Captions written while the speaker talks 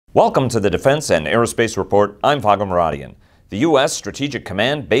Welcome to the Defense and Aerospace Report. I'm Vago Muradian. The U.S. Strategic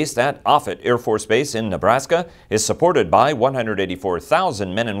Command, based at Offutt Air Force Base in Nebraska, is supported by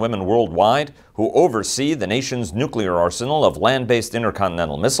 184,000 men and women worldwide who oversee the nation's nuclear arsenal of land-based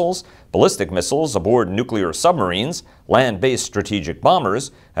intercontinental missiles, ballistic missiles aboard nuclear submarines, land-based strategic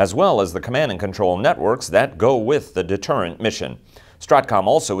bombers, as well as the command and control networks that go with the deterrent mission. STRATCOM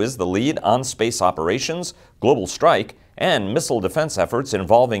also is the lead on space operations, global strike, and missile defense efforts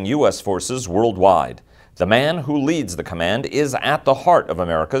involving U.S. forces worldwide. The man who leads the command is at the heart of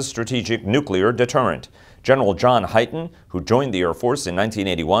America's strategic nuclear deterrent. General John Hyten, who joined the Air Force in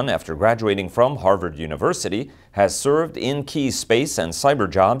 1981 after graduating from Harvard University, has served in key space and cyber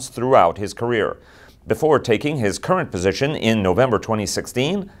jobs throughout his career. Before taking his current position in November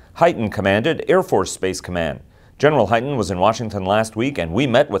 2016, Hyten commanded Air Force Space Command. General Hyten was in Washington last week, and we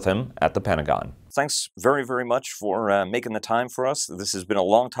met with him at the Pentagon. Thanks very, very much for making the time for us. This has been a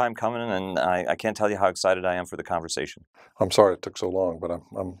long time coming, and I can't tell you how excited I am for the conversation. I'm sorry it took so long, but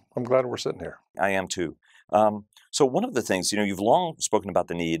I'm glad we're sitting here. I am too. So one of the things, you've long spoken about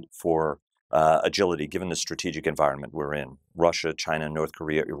the need for agility given the strategic environment we're in. Russia, China, North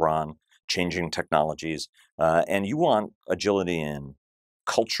Korea, Iran, changing technologies. And you want agility in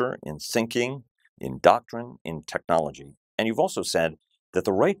culture, in thinking, in doctrine, in technology. And you've also said that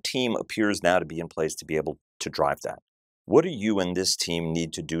the right team appears now to be in place to be able to drive that. What do you and this team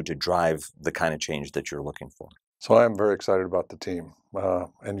need to do to drive the kind of change that you're looking for? So I am very excited about the team.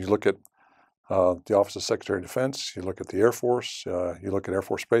 And you look at the Office of Secretary of Defense, you look at the Air Force, you look at Air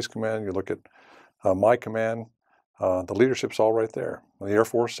Force Space Command, you look at my command, the leadership's all right there. In the Air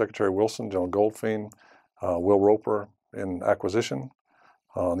Force, Secretary Wilson, General Goldfein, Will Roper in acquisition.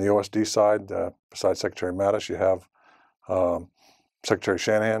 On the OSD side, besides Secretary Mattis, you have Secretary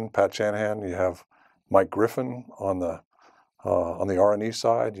Shanahan, Pat Shanahan. You have Mike Griffin on the R&E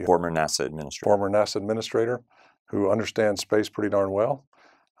side. Former NASA administrator who understands space pretty darn well.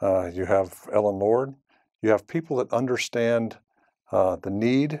 You have Ellen Lord. You have people that understand the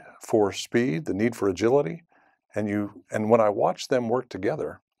need for speed, the need for agility, and when I watch them work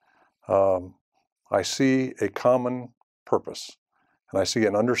together, I see a common purpose. And I see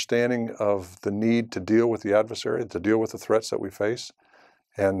an understanding of the need to deal with the adversary, to deal with the threats that we face.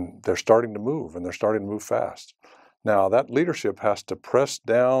 And they're starting to move, and they're starting to move fast. Now, that leadership has to press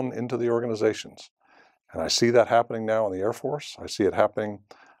down into the organizations. And I see that happening now in the Air Force. I see it happening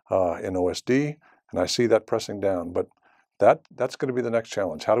in OSD, and I see that pressing down. But that's going to be the next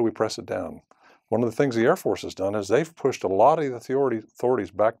challenge. How do we press it down? One of the things the Air Force has done is they've pushed a lot of the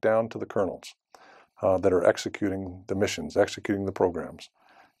authorities back down to the colonels. That are executing the missions, executing the programs.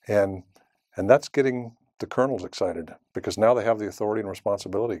 And that's getting the colonels excited because now they have the authority and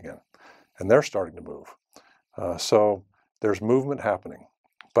responsibility again. And they're starting to move. So there's movement happening,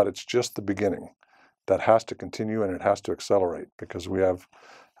 but it's just the beginning. That has to continue and it has to accelerate because we have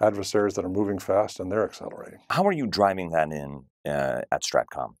adversaries that are moving fast and they're accelerating. How are you driving that in at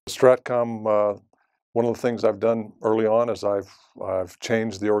STRATCOM? STRATCOM, one of the things I've done early on is I've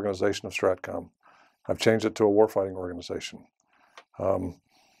changed the organization of STRATCOM. I've changed it to a warfighting organization.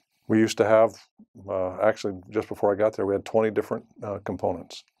 We used to have, actually just before I got there, we had 20 different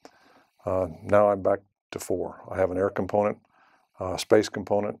components. Now I'm back to 4. I have an air component, a space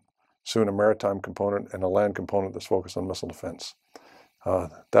component, soon a maritime component, and a land component that's focused on missile defense.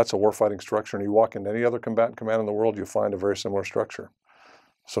 That's a warfighting structure, and you walk into any other combatant command in the world, you'll find a very similar structure.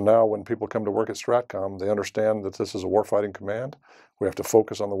 So now when people come to work at STRATCOM, they understand that this is a warfighting command. We have to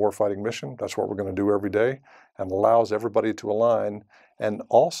focus on the warfighting mission. That's what we're going to do every day, and allows everybody to align. And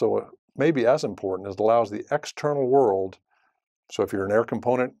also, maybe as important, is it allows the external world. So if you're an air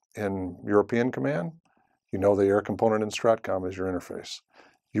component in European Command, you know the air component in STRATCOM is your interface.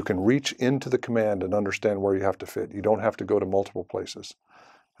 You can reach into the command and understand where you have to fit. You don't have to go to multiple places.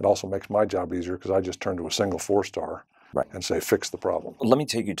 It also makes my job easier because I just turn to a single 4-star. Right. And say, fix the problem. Let me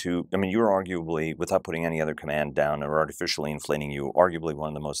take you to, you're arguably, without putting any other command down or artificially inflating you, arguably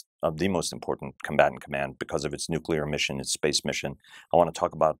one of the most important combatant command because of its nuclear mission, its space mission. I want to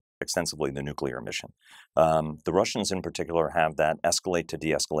talk about extensively the nuclear mission. The Russians in particular have that escalate to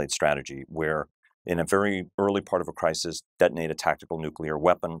de-escalate strategy where in a very early part of a crisis, detonate a tactical nuclear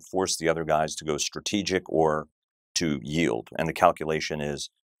weapon, force the other guys to go strategic or to yield. And the calculation is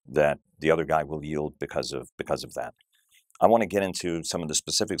that the other guy will yield because of that. I want to get into some of the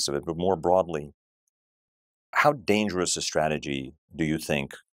specifics of it, but more broadly, how dangerous a strategy do you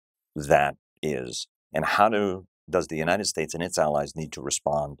think that is? And how does the United States and its allies need to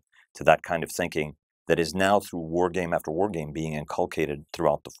respond to that kind of thinking that is now through war game after war game being inculcated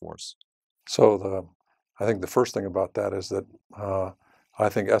throughout the force? So I think the first thing about that is that I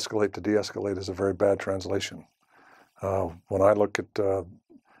think escalate to de-escalate is a very bad translation. When I look at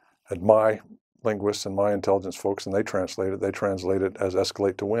my linguists and my intelligence folks, and they translate it as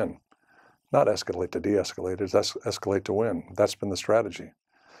escalate to win. Not escalate to de-escalate, it's escalate to win. That's been the strategy.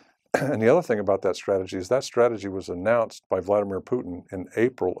 And the other thing about that strategy is that strategy was announced by Vladimir Putin in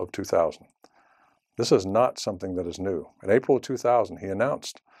April of 2000. This is not something that is new. In April of 2000, he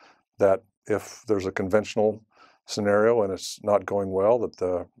announced that if there's a conventional scenario and it's not going well, that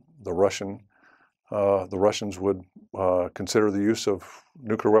the Russians would consider the use of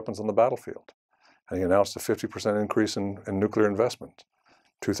nuclear weapons on the battlefield. And he announced a 50% increase in nuclear investment.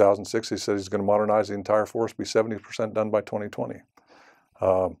 2006, he said he's going to modernize the entire force, be 70% done by 2020.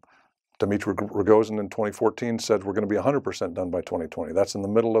 Dmitry Rogozin in 2014 said we're going to be 100% done by 2020. That's in the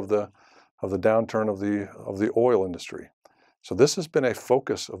middle of the downturn of the oil industry. So this has been a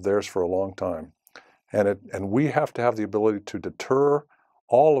focus of theirs for a long time, and we have to have the ability to deter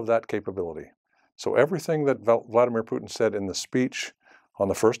all of that capability. So everything that Vladimir Putin said in the speech on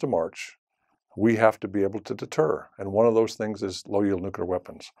the 1st of March, we have to be able to deter, and one of those things is low-yield nuclear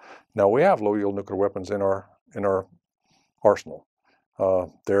weapons. Now we have low-yield nuclear weapons in our arsenal.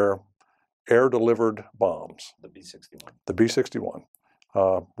 They're air-delivered bombs. The B-61. The B-61.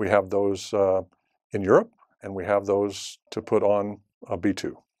 We have those in Europe, and we have those to put on a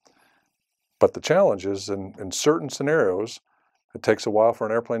B-2. But the challenge is in certain scenarios, it takes a while for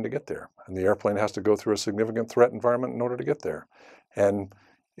an airplane to get there, and the airplane has to go through a significant threat environment in order to get there. And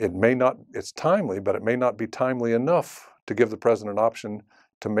it's timely, but it may not be timely enough to give the president an option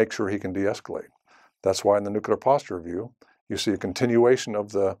to make sure he can de-escalate. That's why in the nuclear posture review, you see a continuation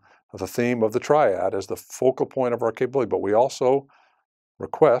of the theme of the Triad as the focal point of our capability, but we also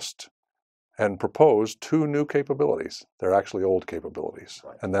request and propose 2 new capabilities. They're actually old capabilities,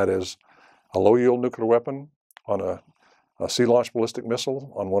 right. And that is a low-yield nuclear weapon on a sea-launched ballistic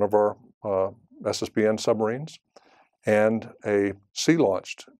missile on one of our SSBN submarines, and a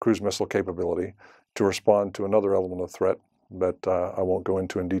sea-launched cruise missile capability to respond to another element of threat that I won't go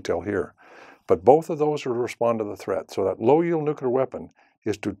into in detail here. But both of those are to respond to the threat. So that low-yield nuclear weapon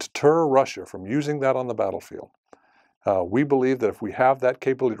is to deter Russia from using that on the battlefield. We believe that if we have that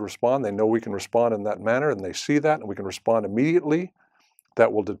capability to respond, they know we can respond in that manner, and they see that, and we can respond immediately,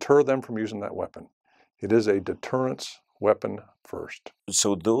 that will deter them from using that weapon. It is a deterrence weapon first.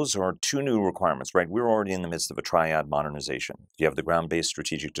 So those are 2 new requirements, right? We're already in the midst of a Triad modernization. You have the ground-based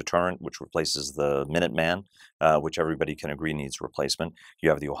strategic deterrent, which replaces the Minuteman, which everybody can agree needs replacement. You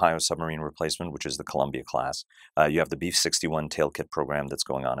have the Ohio submarine replacement, which is the Columbia class. You have the B-61 tail kit program that's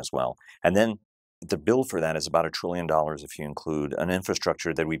going on as well. And then the bill for that is about $1 trillion if you include an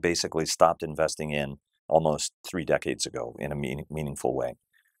infrastructure that we basically stopped investing in almost 3 decades ago in a meaningful way.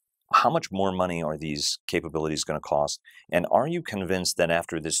 How much more money are these capabilities going to cost? And are you convinced that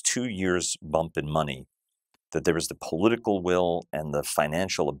after this 2 years bump in money, that there is the political will and the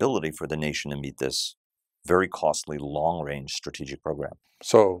financial ability for the nation to meet this very costly long-range strategic program?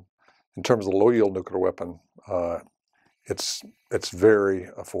 So in terms of the low-yield nuclear weapon, it's very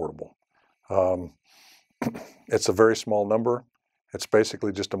affordable. It's a very small number. It's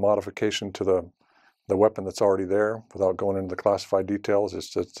basically just a modification to the weapon that's already there without going into the classified details.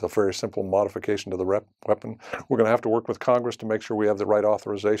 It's a very simple modification to the weapon. We're going to have to work with Congress to make sure we have the right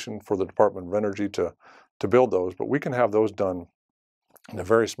authorization for the Department of Energy to build those, but we can have those done in a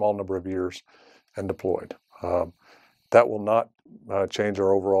very small number of years and deployed. That will not change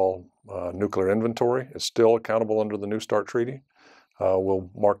our overall nuclear inventory. It's still accountable under the New START Treaty. We'll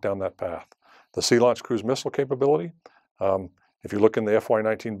mark down that path. The sea-launched cruise missile capability, if you look in the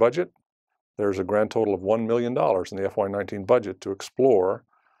FY19 budget, there's a grand total of $1 million in the FY19 budget to explore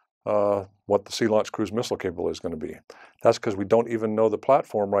what the sea-launched cruise missile capability is going to be. That's because we don't even know the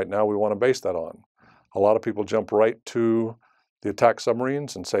platform right now we want to base that on. A lot of people jump right to the attack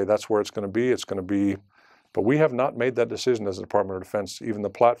submarines and say that's where it's going to be. It's going to be, but we have not made that decision as the Department of Defense, even the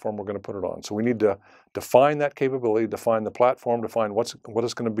platform we're going to put it on. So we need to define that capability, define the platform, define what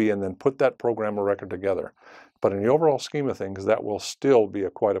it's going to be, and then put that program of record together. But in the overall scheme of things, that will still be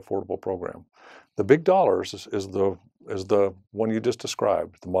a quite affordable program. The big dollars is the one you just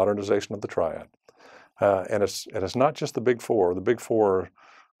described, the modernization of the Triad. And it's not just the big 4. The big 4 are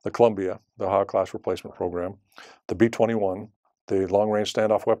the Columbia, the Ohio class replacement program, the B-21, the long-range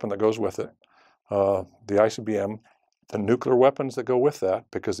standoff weapon that goes with it, the ICBM, the nuclear weapons that go with that,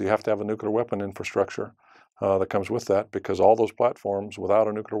 because you have to have a nuclear weapon infrastructure that comes with that, because all those platforms without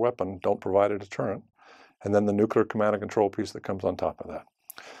a nuclear weapon don't provide a deterrent, and then the nuclear command and control piece that comes on top of that.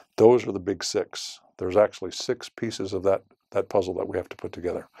 Those are the big 6. There's actually 6 pieces of that puzzle that we have to put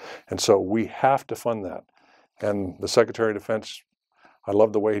together. And so we have to fund that. And the Secretary of Defense I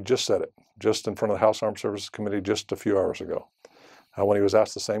love the way he just said it, just in front of the House Armed Services Committee just a few hours ago, when he was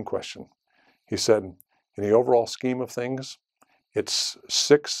asked the same question. He said, in the overall scheme of things, it's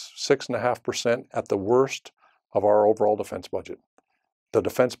 6.5% at the worst of our overall defense budget. The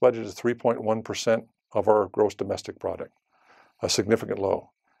defense budget is 3.1% of our gross domestic product, a significant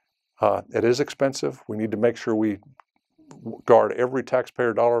low. It is expensive. We need to make sure we guard every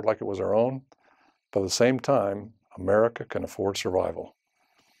taxpayer dollar like it was our own. But at the same time, America can afford survival.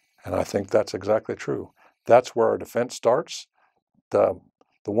 And I think that's exactly true. That's where our defense starts. The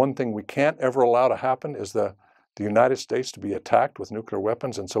one thing we can't ever allow to happen is the United States to be attacked with nuclear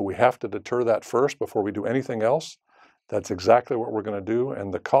weapons. And so we have to deter that first before we do anything else. That's exactly what we're going to do.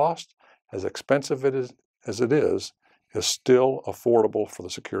 And the cost, as expensive as it is still affordable for the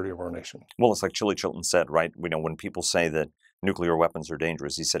security of our nation. Well, it's like Chili Chilton said, right? When people say that nuclear weapons are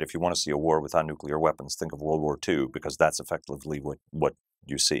dangerous, he said, if you want to see a war without nuclear weapons, think of World War II, because that's effectively what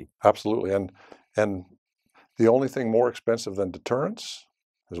you see. Absolutely. And the only thing more expensive than deterrence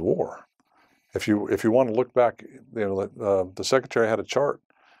is war. If you want to look back, the Secretary had a chart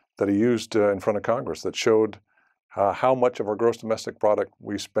that he used in front of Congress that showed how much of our gross domestic product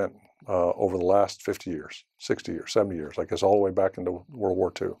we spent over the last 50 years, 60 years, 70 years, I guess all the way back into World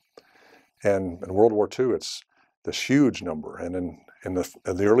War II. And in World War II, it's this huge number. And in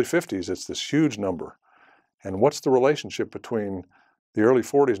the early 50s, it's this huge number. And what's the relationship between the early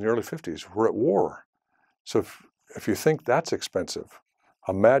 40s and the early 50s? We're at war. So if you think that's expensive,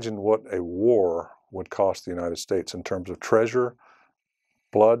 imagine what a war would cost the United States in terms of treasure,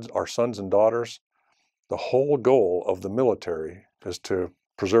 blood, our sons and daughters. The whole goal of the military is to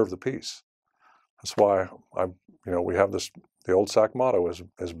preserve the peace. That's why we have the old SAC motto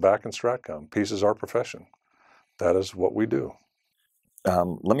is back in STRATCOM. Peace is our profession. That is what we do.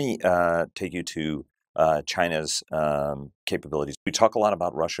 Let me take you to China's capabilities. We talk a lot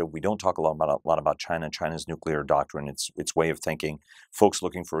about Russia. We don't talk a lot about China, China's nuclear doctrine, its way of thinking. Folks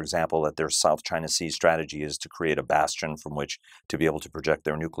looking, for example, at their South China Sea strategy is to create a bastion from which to be able to project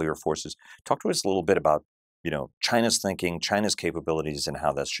their nuclear forces. Talk to us a little bit about, China's thinking, China's capabilities, and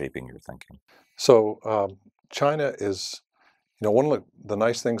how that's shaping your thinking. So China is, one of the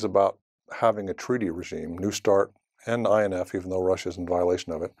nice things about having a treaty regime, New START and INF, even though Russia is in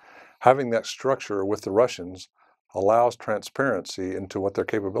violation of it, having that structure with the Russians allows transparency into what their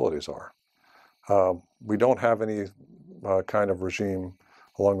capabilities are. We don't have any kind of regime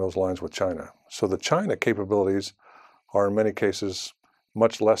along those lines with China. So the China capabilities are in many cases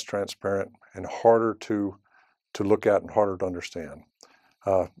much less transparent and harder to look at and harder to understand.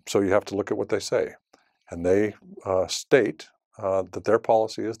 So you have to look at what they say. And they state that their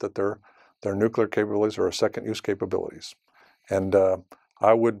policy is that their nuclear capabilities are second use capabilities. And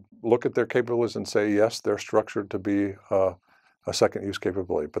I would look at their capabilities and say, yes, they're structured to be a second use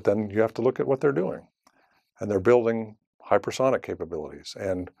capability. But then you have to look at what they're doing. And they're building hypersonic capabilities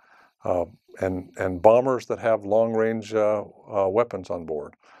and bombers that have long-range weapons on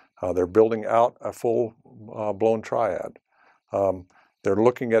board. They're building out a full-blown Triad. They're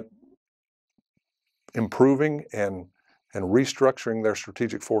looking at improving and restructuring their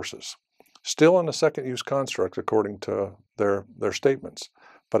strategic forces. Still in a second-use construct, according to their statements,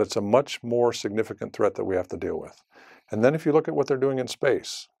 but it's a much more significant threat that we have to deal with. And then if you look at what they're doing in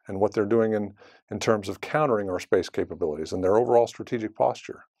space and what they're doing in terms of countering our space capabilities and their overall strategic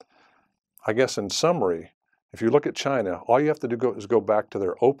posture, I guess in summary, if you look at China, all you have to do is go back to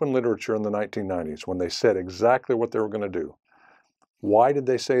their open literature in the 1990s when they said exactly what they were going to do. Why did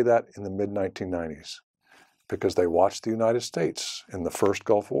they say that in the mid-1990s? Because they watched the United States in the first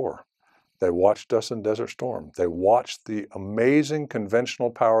Gulf War. They watched us in Desert Storm. They watched the amazing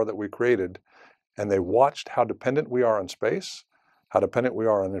conventional power that we created, and they watched how dependent we are on space, how dependent we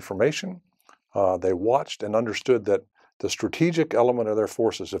are on information. They watched and understood that the strategic element of their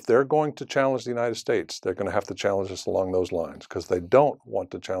forces, if they're going to challenge the United States, they're going to have to challenge us along those lines because they don't want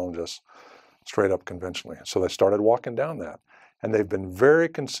to challenge us straight up conventionally. So they started walking down that. And they've been very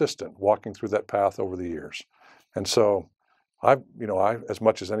consistent walking through that path over the years. And so I, as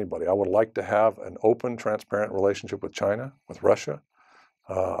much as anybody, I would like to have an open, transparent relationship with China, with Russia.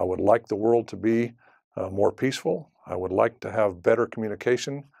 I would like the world to be more peaceful. I would like to have better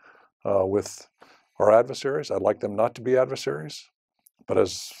communication with our adversaries. I'd like them not to be adversaries. But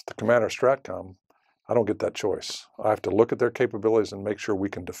as the commander of STRATCOM, I don't get that choice. I have to look at their capabilities and make sure we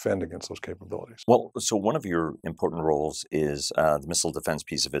can defend against those capabilities. Well, so one of your important roles is the missile defense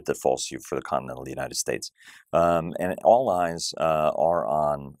piece of it that falls to you for the continental United States. And all eyes are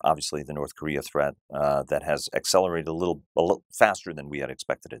on, obviously, the North Korea threat that has accelerated a little faster than we had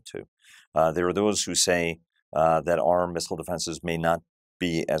expected it to. There are those who say that our missile defenses may not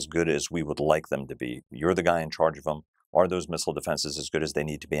be as good as we would like them to be? You're the guy in charge of them. Are those missile defenses as good as they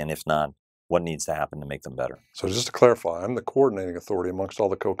need to be? And if not, what needs to happen to make them better? So just to clarify, I'm the coordinating authority amongst all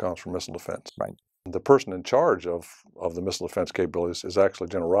the COCOMs for missile defense. Right. The person in charge of the missile defense capabilities is actually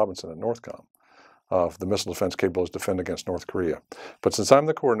General Robinson at NORTHCOM. The missile defense capabilities defend against North Korea. But since I'm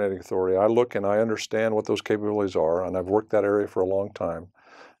the coordinating authority, I look and I understand what those capabilities are, and I've worked that area for a long time.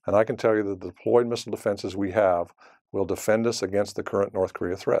 And I can tell you that the deployed missile defenses we have will defend us against the current North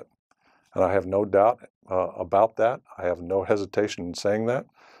Korea threat. And I have no doubt about that. I have no hesitation in saying that.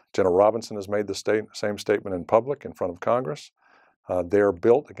 General Robinson has made the same statement in public in front of Congress. They are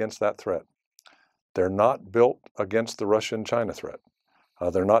built against that threat. They're not built against the Russia-China threat.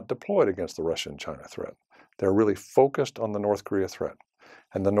 They're not deployed against the Russia-China threat. They're really focused on the North Korea threat.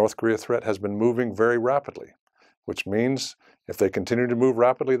 And the North Korea threat has been moving very rapidly, which means if they continue to move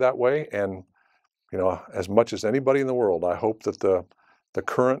rapidly that way, and as much as anybody in the world, I hope that the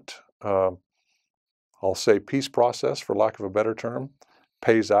current, I'll say, peace process, for lack of a better term,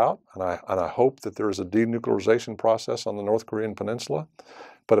 pays out, and I hope that there is a denuclearization process on the North Korean peninsula.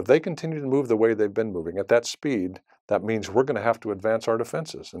 But if they continue to move the way they've been moving at that speed, that means we're going to have to advance our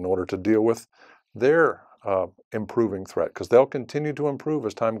defenses in order to deal with their improving threat, because they'll continue to improve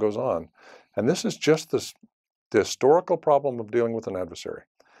as time goes on. And this is just the historical problem of dealing with an adversary.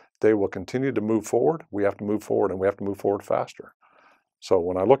 They will continue to move forward. We have to move forward, and we have to move forward faster. So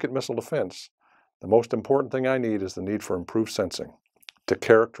when I look at missile defense, the most important thing I need is the need for improved sensing to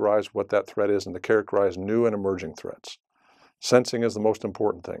characterize what that threat is and to characterize new and emerging threats. Sensing is the most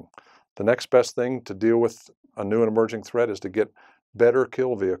important thing. The next best thing to deal with a new and emerging threat is to get better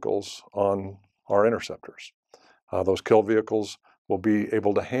kill vehicles on our interceptors. Those kill vehicles will be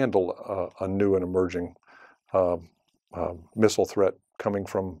able to handle a new and emerging missile threat coming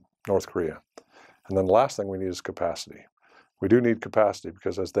from North Korea. And then the last thing we need is capacity. We do need capacity,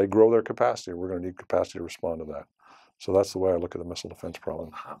 because as they grow their capacity, we're going to need capacity to respond to that. So that's the way I look at the missile defense problem.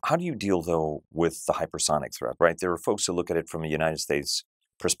 How do you deal, though, with the hypersonic threat, right? There are folks who look at it from a United States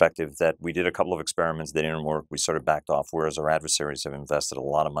perspective that we did a couple of experiments, they didn't work, we sort of backed off, whereas our adversaries have invested a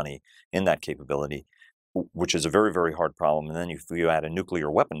lot of money in that capability, which is a very, very hard problem. And then if you add a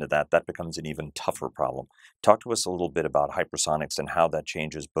nuclear weapon to that, that becomes an even tougher problem. Talk to us a little bit about hypersonics and how that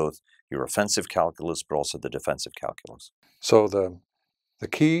changes both your offensive calculus, but also the defensive calculus. So the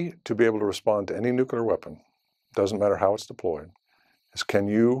key to be able to respond to any nuclear weapon, doesn't matter how it's deployed, is can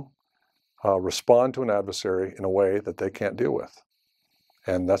you respond to an adversary in a way that they can't deal with?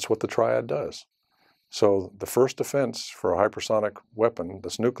 And that's what the Triad does. So the first defense for a hypersonic weapon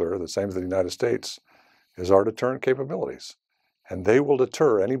that's nuclear, that's aimed at the United States, is our deterrent capabilities. And they will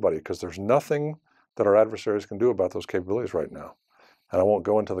deter anybody, because there's nothing that our adversaries can do about those capabilities right now. And I won't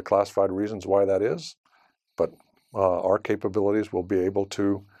go into the classified reasons why that is, but our capabilities will be able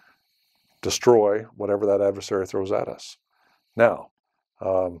to destroy whatever that adversary throws at us. Now,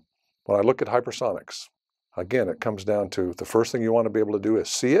 when I look at hypersonics, again, it comes down to the first thing you want to be able to do is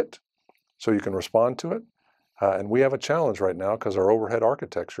see it so you can respond to it. And we have a challenge right now because our overhead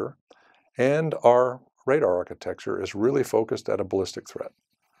architecture and our radar architecture is really focused at a ballistic threat.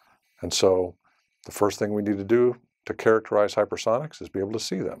 And so the first thing we need to do to characterize hypersonics is be able to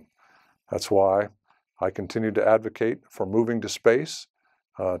see them. That's why I continue to advocate for moving to space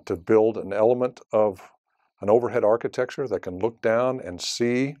to build an element of an overhead architecture that can look down and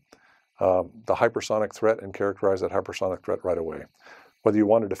see the hypersonic threat and characterize that hypersonic threat right away. Whether you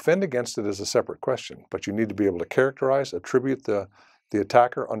want to defend against it is a separate question, but you need to be able to characterize, attribute the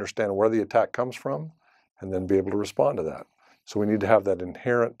attacker, understand where the attack comes from, and then be able to respond to that. So we need to have that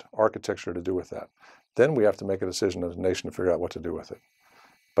inherent architecture to do with that. Then we have to make a decision as a nation to figure out what to do with it.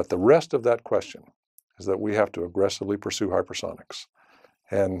 But the rest of that question is that we have to aggressively pursue hypersonics.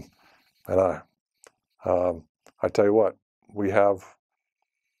 And I tell you what, we have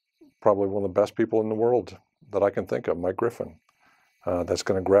probably one of the best people in the world that I can think of, Mike Griffin, that's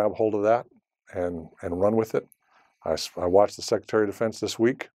going to grab hold of that and run with it. I watched the Secretary of Defense this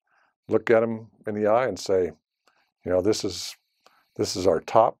week, look at him in the eye and say, this is our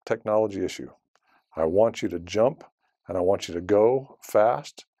top technology issue. I want you to jump and I want you to go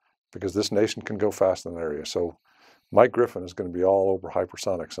fast, because this nation can go fast in that area. So Mike Griffin is going to be all over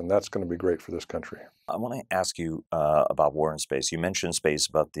hypersonics, and that's going to be great for this country. I want to ask you about war in space. You mentioned space,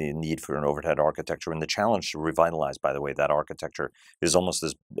 about the need for an overhead architecture, and the challenge to revitalize, by the way, that architecture is almost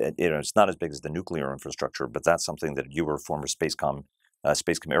as, it's not as big as the nuclear infrastructure, but that's something that you were a former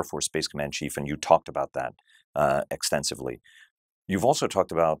Air Force Space Command chief, and you talked about that extensively. You've also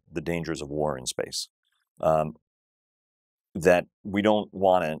talked about the dangers of war in space, that we don't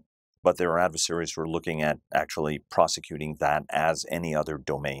want to but there are adversaries who are looking at actually prosecuting that as any other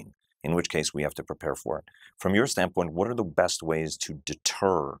domain, in which case we have to prepare for it. From your standpoint, what are the best ways to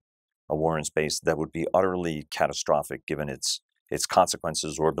deter a war in space that would be utterly catastrophic given its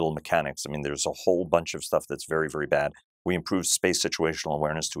consequences, orbital mechanics? I mean, there's a whole bunch of stuff that's very, very bad. We improve space situational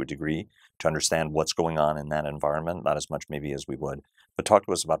awareness to a degree to understand what's going on in that environment, not as much maybe as we would. But talk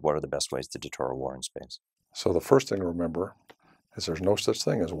to us about what are the best ways to deter a war in space. So the first thing to remember is there's no such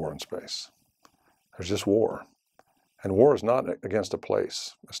thing as war in space. There's just war. And war is not against a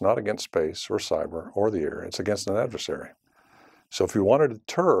place. It's not against space or cyber or the air. It's against an adversary. So if you want to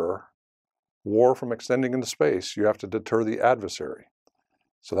deter war from extending into space, you have to deter the adversary.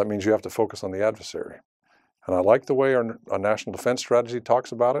 So that means you have to focus on the adversary. And I like the way our national defense strategy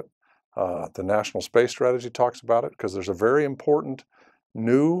talks about it. The national space strategy talks about it, because there's a very important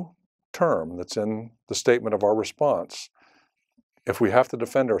new term that's in the statement of our response. If we have to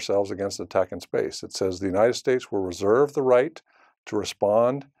defend ourselves against attack in space, it says the United States will reserve the right to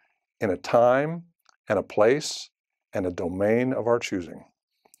respond in a time and a place and a domain of our choosing.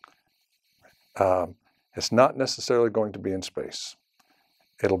 It's not necessarily going to be in space.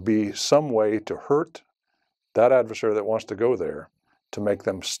 It'll be some way to hurt that adversary that wants to go there, to make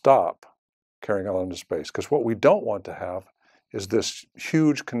them stop carrying on into space. Because what we don't want to have is this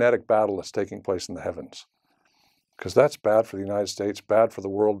huge kinetic battle that's taking place in the heavens. Because that's bad for the United States, bad for the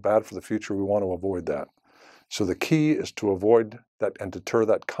world, bad for the future. We want to avoid that. So the key is to avoid that and deter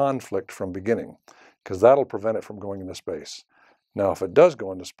that conflict from beginning, because that'll prevent it from going into space. Now, if it does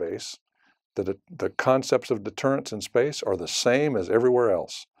go into space, the concepts of deterrence in space are the same as everywhere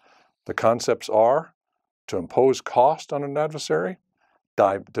else. The concepts are to impose cost on an adversary,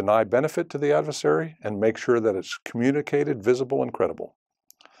 deny benefit to the adversary, and make sure that it's communicated, visible, and credible.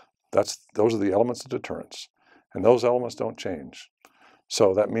 Those are the elements of deterrence, and those elements don't change.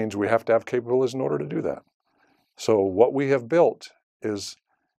 So that means we have to have capabilities in order to do that. So what we have built is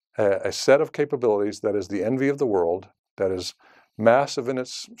a set of capabilities that is the envy of the world, that is massive in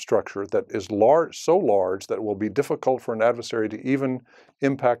its structure, that is large, so large that it will be difficult for an adversary to even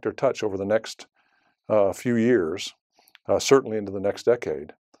impact or touch over the next few years, certainly into the next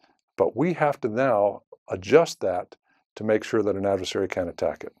decade. But we have to now adjust that to make sure that an adversary can't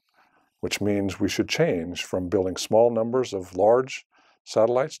attack it, which means we should change from building small numbers of large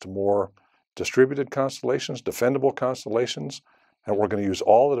satellites to more distributed constellations, defendable constellations, and we're going to use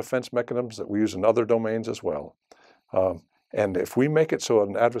all the defense mechanisms that we use in other domains as well. And if we make it so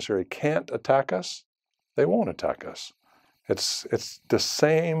an adversary can't attack us, they won't attack us. It's the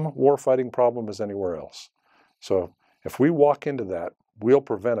same warfighting problem as anywhere else. So if we walk into that, we'll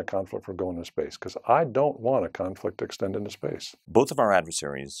prevent a conflict from going into space, because I don't want a conflict to extend into space. Both of our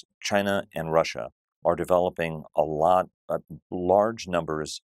adversaries, China and Russia, are developing large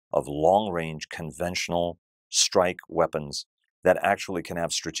numbers of long-range conventional strike weapons that actually can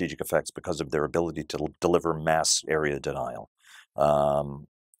have strategic effects because of their ability to deliver mass area denial.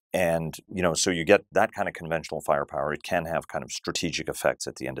 And, so you get that kind of conventional firepower. It can have kind of strategic effects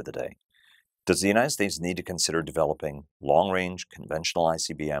at the end of the day. Does the United States need to consider developing long-range conventional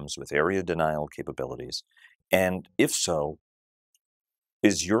ICBMs with area denial capabilities? And if so,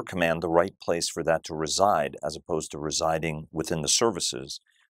 is your command the right place for that to reside, as opposed to residing within the services,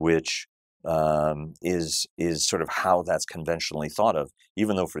 which is sort of how that's conventionally thought of,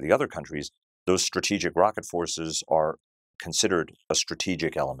 even though for the other countries, those strategic rocket forces are considered a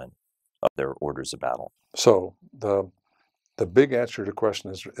strategic element of their orders of battle? So the big answer to the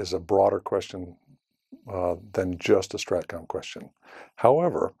question is a broader question than just a STRATCOM question.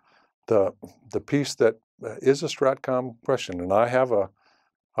 However, the piece that is a STRATCOM question, and I have a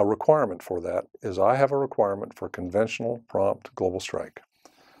requirement for that, is I have a requirement for conventional prompt global strike.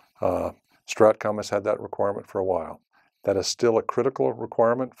 STRATCOM has had that requirement for a while. That is still a critical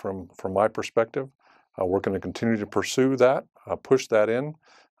requirement from my perspective. We're going to continue to pursue that, push that in.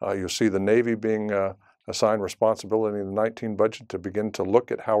 You'll see the Navy being assigned responsibility in the 19 budget to begin to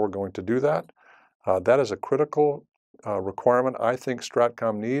look at how we're going to do that. That is a critical requirement I think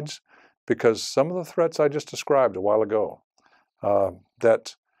STRATCOM needs, because some of the threats I just described a while ago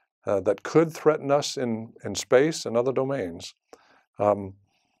that could threaten us in space and other domains,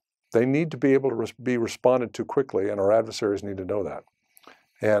 they need to be able to be responded to quickly, and our adversaries need to know that.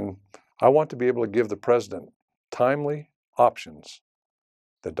 And I want to be able to give the president timely options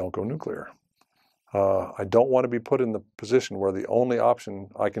that don't go nuclear. I don't want to be put in the position where the only option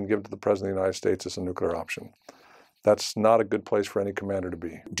I can give to the President of the United States is a nuclear option. That's not a good place for any commander to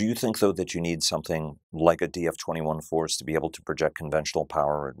be. Do you think, though, that you need something like a DF-21 force to be able to project conventional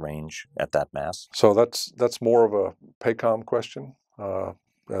power at range at that mass? So that's more of a PACOM question.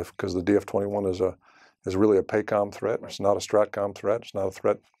 because the DF-21 is really a PACOM threat. It's not a STRATCOM threat. It's not a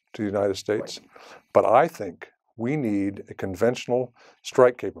threat to the United States. But I think we need a conventional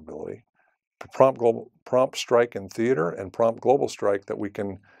strike capability, prompt strike in theater and prompt global strike that we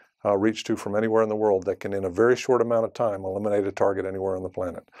can reach to from anywhere in the world that can, in a very short amount of time, eliminate a target anywhere on the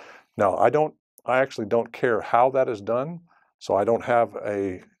planet. Now, I actually don't care how that is done, so I don't have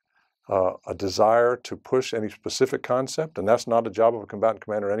a desire to push any specific concept, and that's not a job of a combatant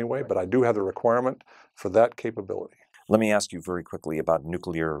commander anyway, but I do have the requirement for that capability. Let me ask you very quickly about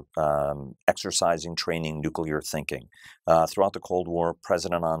nuclear exercising, training, nuclear thinking. Throughout the Cold War,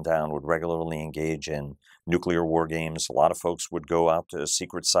 President on down would regularly engage in nuclear war games. A lot of folks would go out to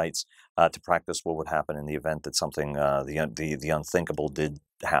secret sites to practice what would happen in the event that something, the unthinkable did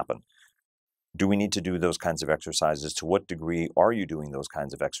happen. Do we need to do those kinds of exercises? To what degree are you doing those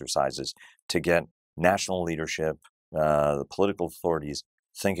kinds of exercises to get national leadership, the political authorities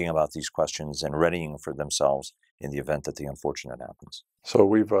thinking about these questions and readying for themselves in the event that the unfortunate happens? So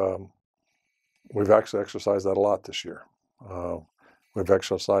we've actually exercised that a lot this year. We've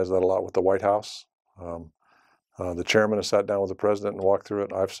exercised that a lot with the White House. The chairman has sat down with the president and walked through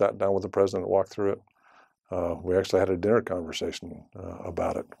it. I've sat down with the president and walked through it. We actually had a dinner conversation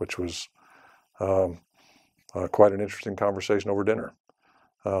about it, which was quite an interesting conversation over dinner.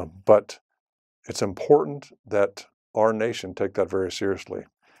 But it's important that our nation take that very seriously.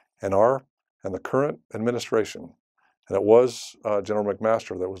 And the current administration, and it was General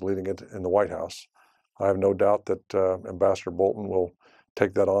McMaster that was leading it in the White House. I have no doubt that Ambassador Bolton will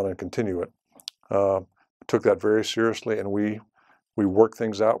take that on and continue it. Took that very seriously, and we worked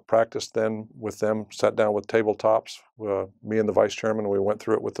things out, practiced then with them, sat down with tabletops, me and the vice chairman, and we went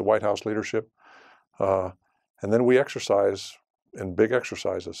through it with the White House leadership. And then we exercise in big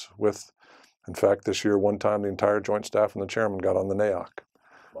exercises with, in fact, this year, one time, the entire Joint Staff and the chairman got on the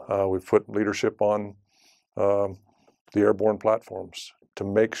NAOC. We've put leadership on the airborne platforms to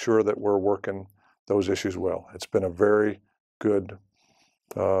make sure that we're working those issues well. It's been a very good,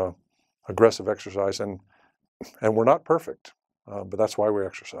 aggressive exercise, and we're not perfect, but that's why we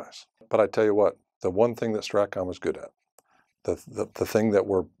exercise. But I tell you what, the one thing that STRATCOM is good at, the thing that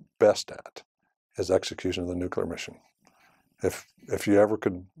we're best at, is execution of the nuclear mission. If you ever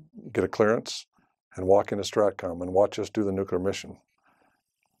could get a clearance and walk into STRATCOM and watch us do the nuclear mission,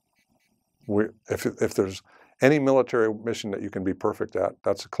 if there's any military mission that you can be perfect at,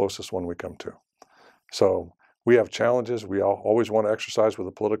 that's the closest one we come to. So we have challenges. We always want to exercise with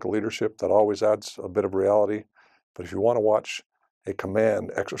the political leadership. That always adds a bit of reality. But if you want to watch a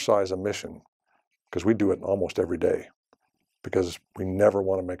command exercise a mission, because we do it almost every day, because we never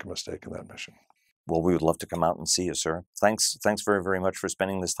want to make a mistake in that mission. Well, we would love to come out and see you, sir. Thanks very, very much for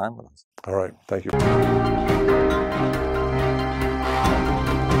spending this time with us. All right. Thank you.